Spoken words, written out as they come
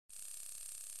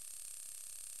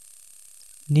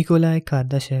Nikolai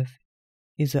Kardashev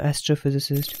is an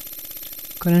astrophysicist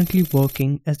currently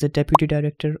working as the Deputy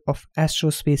Director of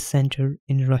Aerospace Center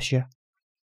in Russia.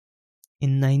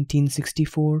 In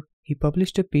 1964, he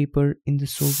published a paper in the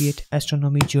Soviet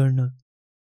Astronomy Journal.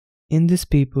 In this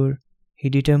paper, he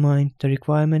determined the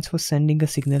requirements for sending a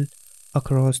signal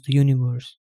across the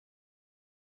universe.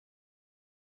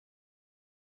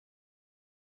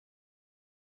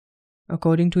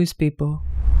 According to his paper,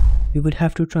 we would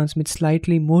have to transmit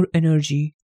slightly more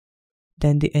energy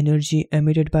than the energy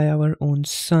emitted by our own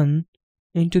sun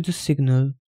into the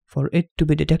signal for it to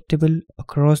be detectable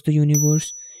across the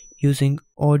universe using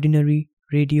ordinary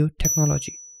radio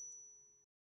technology.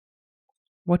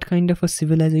 What kind of a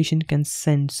civilization can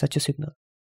send such a signal?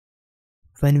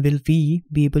 When will we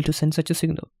be able to send such a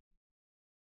signal?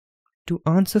 To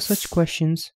answer such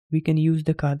questions, we can use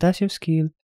the Kardashev Scale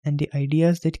and the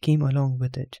ideas that came along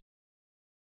with it.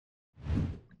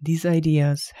 These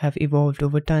ideas have evolved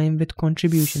over time with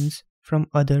contributions from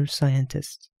other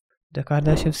scientists. The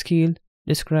Kardashev Scale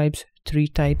describes 3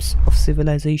 types of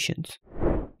civilizations.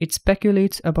 It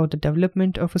speculates about the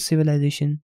development of a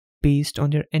civilization based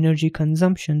on their energy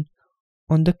consumption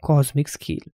on the cosmic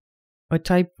scale. A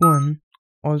type 1,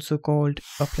 also called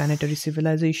a planetary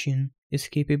civilization, is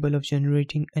capable of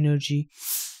generating energy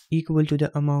equal to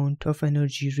the amount of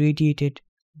energy radiated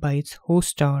by its host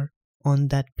star on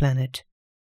that planet.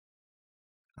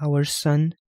 Our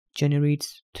Sun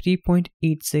generates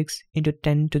 3.86 into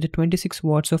 10 to the 26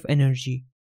 watts of energy.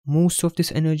 Most of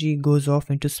this energy goes off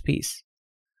into space,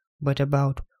 but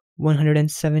about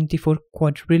 174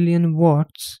 quadrillion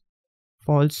watts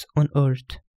falls on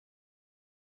Earth.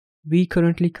 We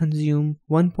currently consume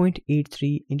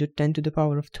 1.83 into 10 to the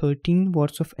power of 13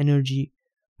 watts of energy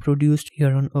produced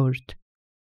here on Earth.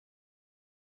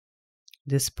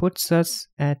 This puts us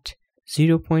at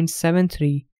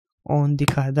 0.73 on the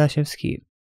Kardashev scale.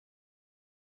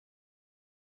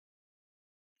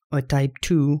 A type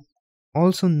 2,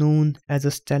 also known as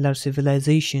a stellar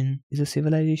civilization, is a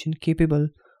civilization capable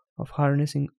of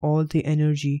harnessing all the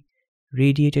energy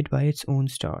radiated by its own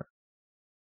star.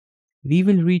 We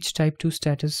will reach type 2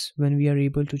 status when we are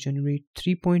able to generate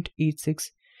 3.86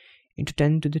 into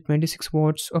 10 to the 26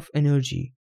 watts of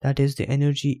energy, that is the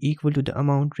energy equal to the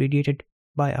amount radiated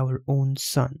by our own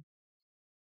sun.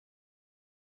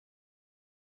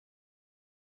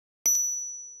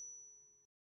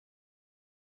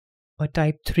 A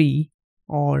type 3,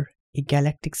 or a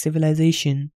galactic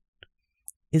civilization,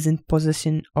 is in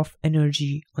possession of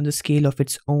energy on the scale of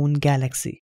its own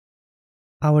galaxy.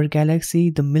 Our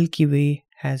galaxy, the Milky Way,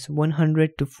 has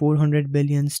 100 to 400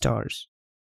 billion stars.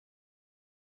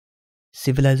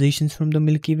 Civilizations from the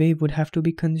Milky Way would have to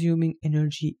be consuming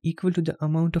energy equal to the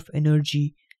amount of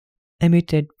energy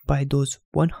emitted by those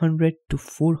 100 to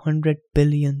 400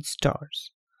 billion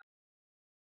stars.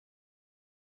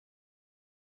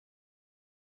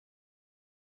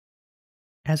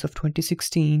 As of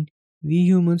 2016, we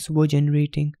humans were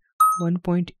generating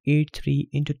 1.83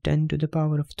 into 10 to the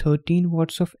power of 13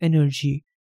 watts of energy.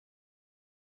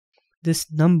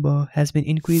 This number has been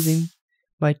increasing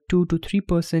by 2 to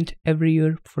 3% every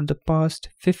year for the past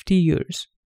 50 years.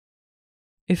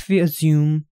 If we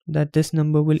assume that this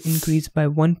number will increase by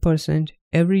 1%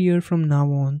 every year from now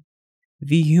on,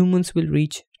 we humans will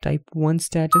reach type 1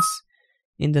 status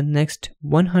in the next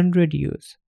 100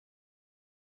 years.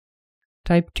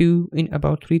 Type 2 in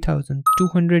about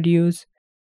 3,200 years,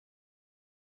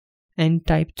 and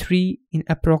type 3 in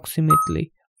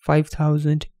approximately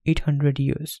 5,800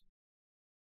 years.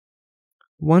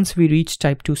 Once we reach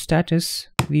type 2 status,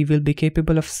 we will be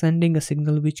capable of sending a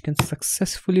signal which can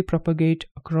successfully propagate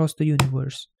across the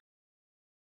universe,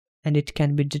 and it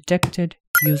can be detected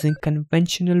using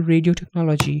conventional radio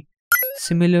technology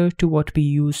similar to what we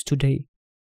use today.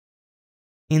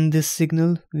 In this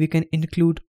signal, we can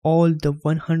include all the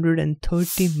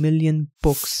 130 million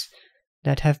books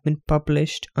that have been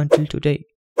published until today.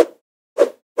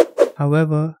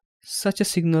 However, such a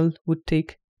signal would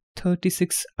take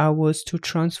 36 hours to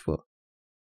transfer.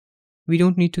 We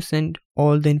don't need to send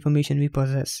all the information we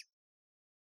possess.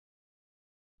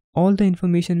 All the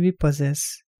information we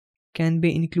possess can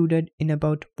be included in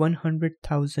about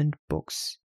 100,000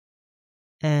 books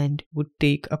and would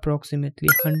take approximately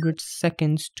 100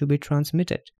 seconds to be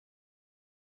transmitted.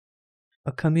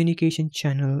 A communication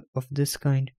channel of this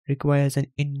kind requires an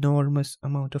enormous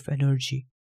amount of energy.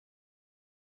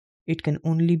 It can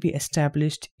only be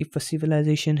established if a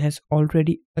civilization has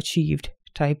already achieved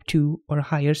type 2 or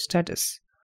higher status.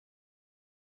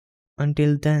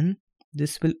 Until then,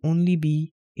 this will only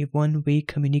be a one-way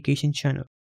communication channel.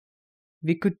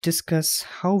 We could discuss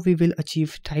how we will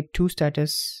achieve Type 2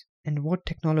 status and what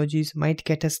technologies might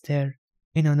get us there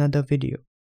in another video.